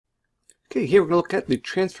Okay, here we're going to look at the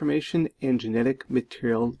transformation and genetic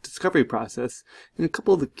material discovery process and a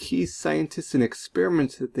couple of the key scientists and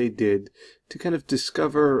experiments that they did to kind of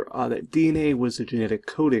discover that DNA was the genetic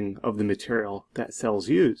coding of the material that cells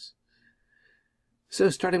use. So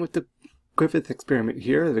starting with the Griffith Experiment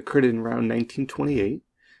here that occurred in around 1928,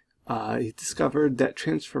 he discovered that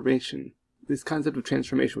transformation, this concept of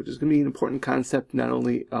transformation, which is going to be an important concept not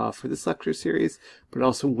only for this lecture series, but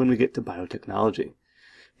also when we get to biotechnology.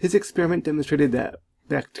 His experiment demonstrated that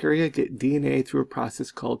bacteria get DNA through a process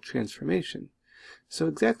called transformation. So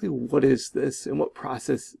exactly what is this and what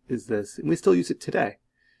process is this? And we still use it today.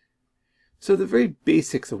 So the very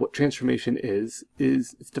basics of what transformation is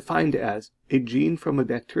it's defined as a gene from a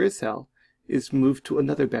bacteria cell is moved to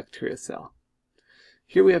another bacteria cell.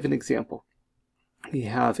 Here we have an example. We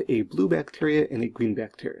have a blue bacteria and a green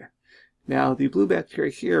bacteria. Now, the blue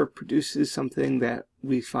bacteria here produces something that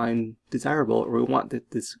we find desirable, or we want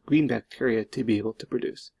that this green bacteria to be able to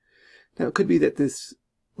produce. Now, it could be that this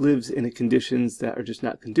lives in conditions that are just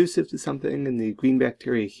not conducive to something, and the green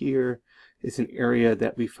bacteria here is an area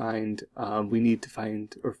that we find we need to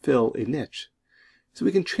find or fill a niche. So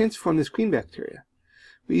we can transform this green bacteria.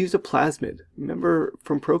 We use a plasmid. Remember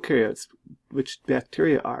from prokaryotes, which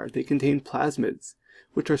bacteria are, they contain plasmids,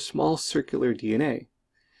 which are small circular DNA.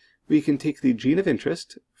 We can take the gene of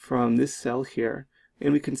interest from this cell here,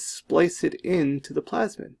 and we can splice it into the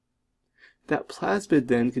plasmid. That plasmid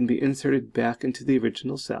then can be inserted back into the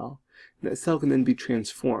original cell, and that cell can then be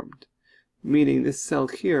transformed, meaning this cell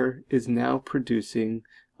here is now producing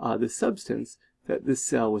the substance that this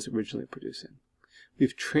cell was originally producing.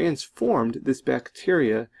 We've transformed this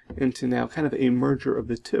bacteria into now kind of a merger of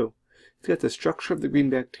the two. It's got the structure of the green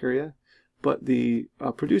bacteria, but the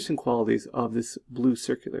producing qualities of this blue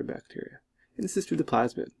circular bacteria. And this is through the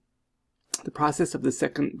plasmid. The process of the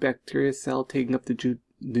second bacteria cell taking up the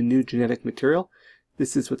new genetic material,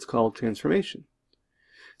 this is what's called transformation.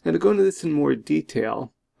 Now to go into this in more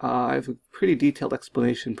detail, I have a pretty detailed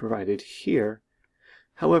explanation provided here.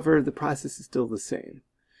 However, the process is still the same.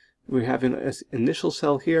 We have an initial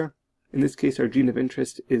cell here. In this case, our gene of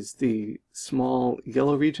interest is the small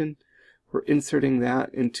yellow region. We're inserting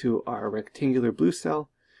that into our rectangular blue cell.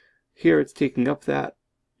 Here it's taking up that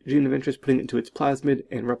gene of interest, putting it into its plasmid,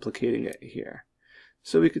 and replicating it here.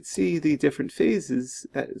 So we could see the different phases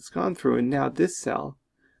that it's gone through, and now this cell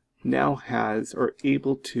now has, or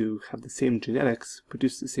able to have the same genetics,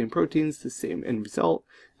 produce the same proteins, the same end result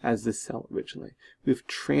as this cell originally. We've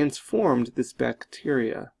transformed this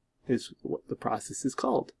bacteria, is what the process is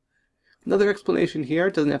called. Another explanation here,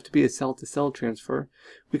 it doesn't have to be a cell-to-cell transfer.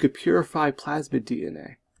 We could purify plasmid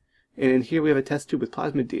DNA. And in here we have a test tube with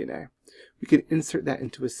plasmid DNA. We can insert that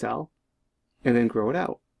into a cell and then grow it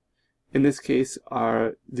out. In this case,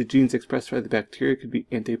 the genes expressed by the bacteria could be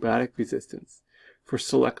antibiotic resistance. For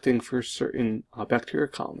selecting for certain bacteria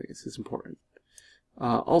colonies is important.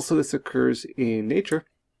 Also, this occurs in nature,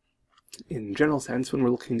 in general sense, when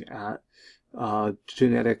we're looking at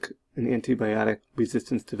genetic and antibiotic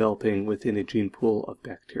resistance developing within a gene pool of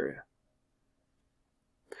bacteria.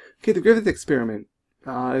 Okay, the Griffith experiment.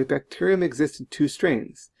 Bacterium existed two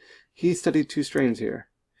strains. He studied two strains here.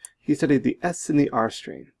 He studied the S and the R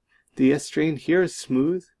strain. The S strain here is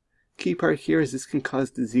smooth. Key part here is this can cause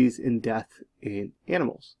disease and death in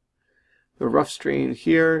animals. The rough strain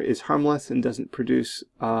here is harmless and doesn't produce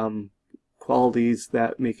qualities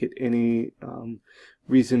that make it any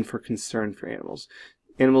reason for concern for animals.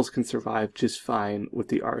 Animals can survive just fine with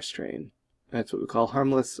the R strain. That's what we call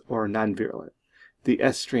harmless or non-virulent. The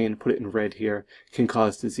S strain, put it in red here, can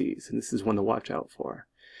cause disease, and this is one to watch out for.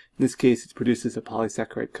 In this case, it produces a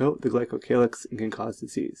polysaccharide coat, the glycocalyx, and can cause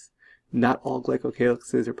disease. Not all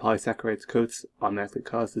glycocalyxes or polysaccharides coats automatically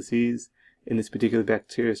cause disease. In this particular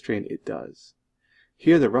bacteria strain, it does.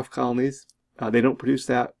 Here, the rough colonies, they don't produce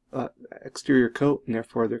that exterior coat, and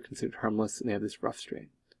therefore they're considered harmless, and they have this rough strain.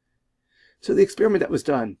 So the experiment that was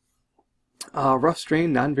done, rough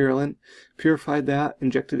strain, non-virulent, purified that,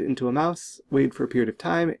 injected it into a mouse, waited for a period of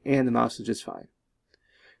time, and the mouse is just fine.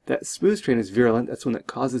 That smooth strain is virulent, that's one that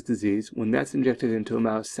causes disease. When that's injected into a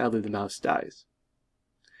mouse, sadly the mouse dies.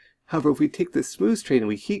 However, if we take this smooth strain and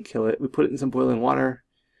we heat kill it, we put it in some boiling water,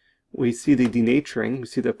 we see the denaturing, we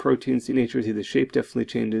see the proteins denature, we see the shape definitely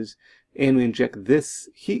changes, and we inject this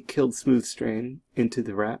heat-killed smooth strain into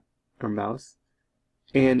the rat or mouse,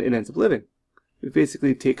 and it ends up living. We've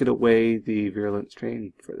basically taken away the virulent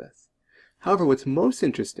strain for this. However, what's most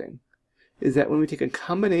interesting is that when we take a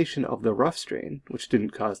combination of the rough strain, which didn't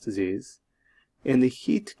cause disease, and the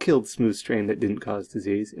heat-killed smooth strain that didn't cause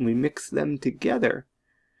disease, and we mix them together,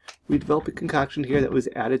 We developed a concoction here that was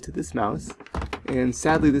added to this mouse, and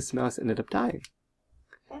sadly this mouse ended up dying.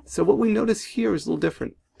 So what we notice here is a little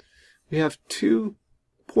different. We have two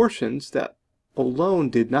portions that alone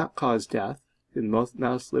did not cause death, and most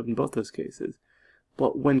mouse lived in both those cases,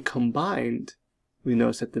 but when combined, we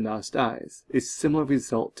notice that the mouse dies. A similar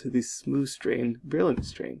result to the smooth strain, virulent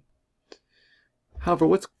strain. However,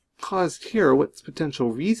 what's caused here, what's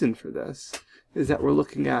potential reason for this, is that we're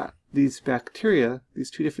looking at these bacteria, these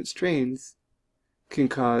two different strains, can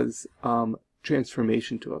cause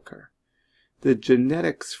transformation to occur. The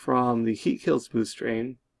genetics from the heat-killed smooth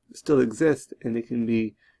strain still exist, and they can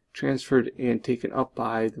be transferred and taken up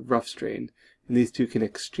by the rough strain, and these two can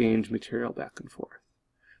exchange material back and forth.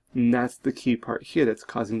 And that's the key part here that's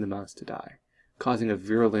causing the mouse to die, causing a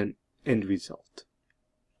virulent end result.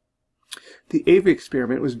 The Avery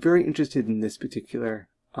experiment was very interested in this particular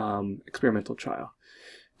experimental trial.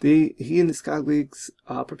 He and his colleagues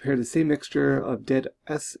prepared the same mixture of dead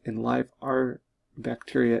S and live R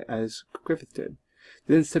bacteria as Griffith did,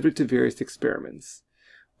 then subject to various experiments.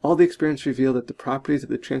 All the experiments revealed that the properties of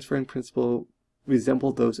the transferring principle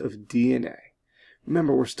resemble those of DNA.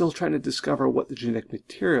 Remember, we're still trying to discover what the genetic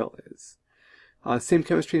material is. Same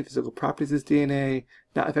chemistry and physical properties as DNA,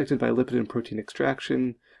 not affected by lipid and protein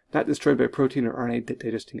extraction, not destroyed by protein or RNA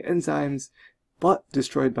digesting enzymes, but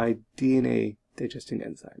destroyed by DNA digesting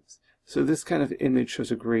enzymes. So this kind of image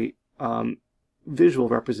shows a great visual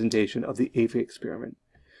representation of the Avery experiment.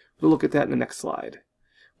 We'll look at that in the next slide.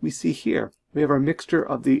 We see here, we have our mixture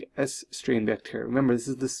of the S strain bacteria. Remember, this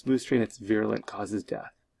is the smooth strain that's virulent, causes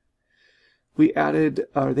death. They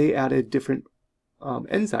added different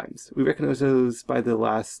enzymes. We recognize those by the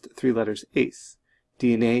last three letters ACE.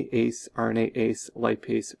 DNA ACE, RNA ACE,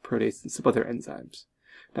 lipase, protease, and some other enzymes.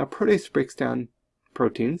 Now protease breaks down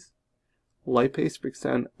proteins, lipase breaks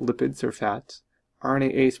down lipids or fats,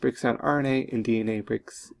 RNA ACE breaks down RNA, and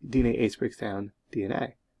DNA ACE breaks down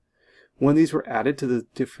DNA. When these were added to the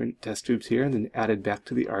different test tubes here and then added back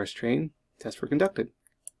to the R strain, tests were conducted.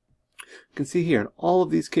 You can see here in all of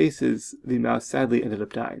these cases, the mouse sadly ended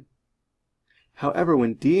up dying. However,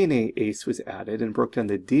 when DNA ACE was added and broke down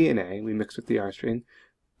the DNA we mixed with the R strain,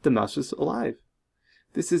 the mouse was alive.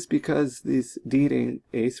 This is because this DNA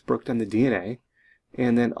ACE broke down the DNA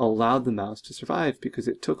and then allowed the mouse to survive because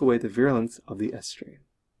it took away the virulence of the S strain.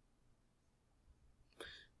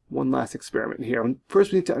 One last experiment here.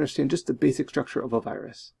 First, we need to understand just the basic structure of a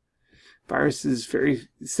virus. Virus is very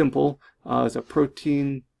simple. It's a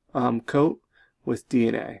protein coat with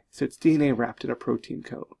DNA. So it's DNA wrapped in a protein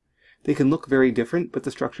coat. They can look very different, but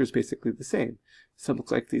the structure is basically the same. Some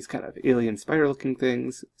look like these kind of alien spider-looking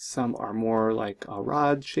things. Some are more like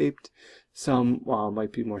rod-shaped. Some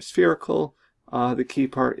might be more spherical. The key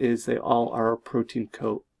part is they all are a protein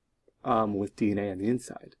coat with DNA on the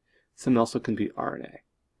inside. Some also can be RNA.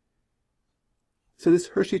 So this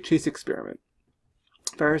Hershey-Chase experiment.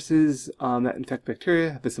 Viruses that infect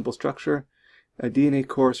bacteria have a simple structure, a DNA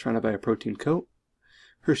core surrounded by a protein coat.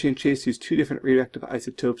 Hershey and Chase used two different radioactive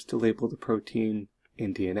isotopes to label the protein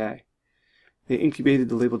and DNA. They incubated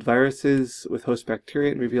the labeled viruses with host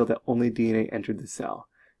bacteria and revealed that only DNA entered the cell.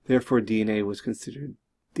 Therefore, DNA was considered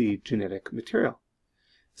the genetic material.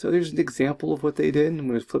 So there's an example of what they did. I'm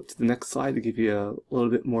going to flip to the next slide to give you a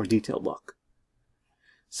little bit more detailed look.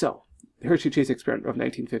 So, the Hershey-Chase experiment of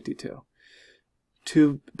 1952.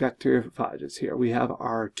 Two bacteriophages here. We have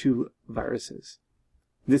our two viruses.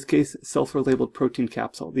 In this case, sulfur-labeled protein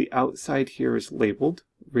capsule. The outside here is labeled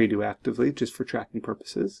radioactively, just for tracking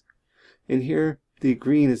purposes. And here, the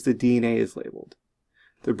green is the DNA is labeled.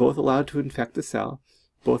 They're both allowed to infect the cell,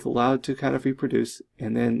 both allowed to kind of reproduce,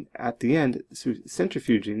 and then at the end, through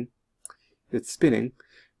centrifuging, it's spinning,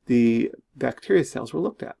 the bacteria cells were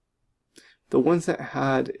looked at. The ones that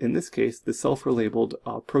had, in this case, the sulfur-labeled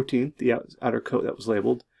protein, the outer coat that was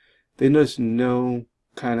labeled, they noticed no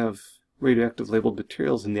kind of radioactive labeled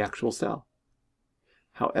materials in the actual cell.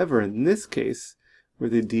 However, in this case,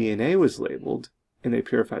 where the DNA was labeled and they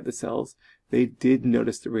purified the cells, they did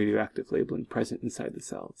notice the radioactive labeling present inside the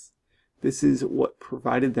cells. This is what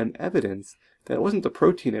provided them evidence that it wasn't the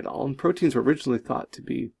protein at all, and proteins were originally thought to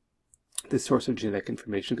be the source of genetic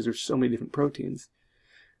information because there's so many different proteins.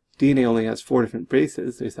 DNA only has 4 different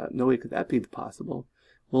bases. They thought, no way could that be possible.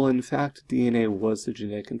 Well, in fact, DNA was the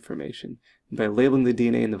genetic information. And by labeling the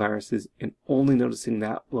DNA in the viruses and only noticing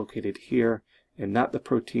that located here and not the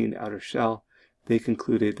protein outer shell, they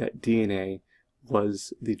concluded that DNA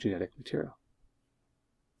was the genetic material.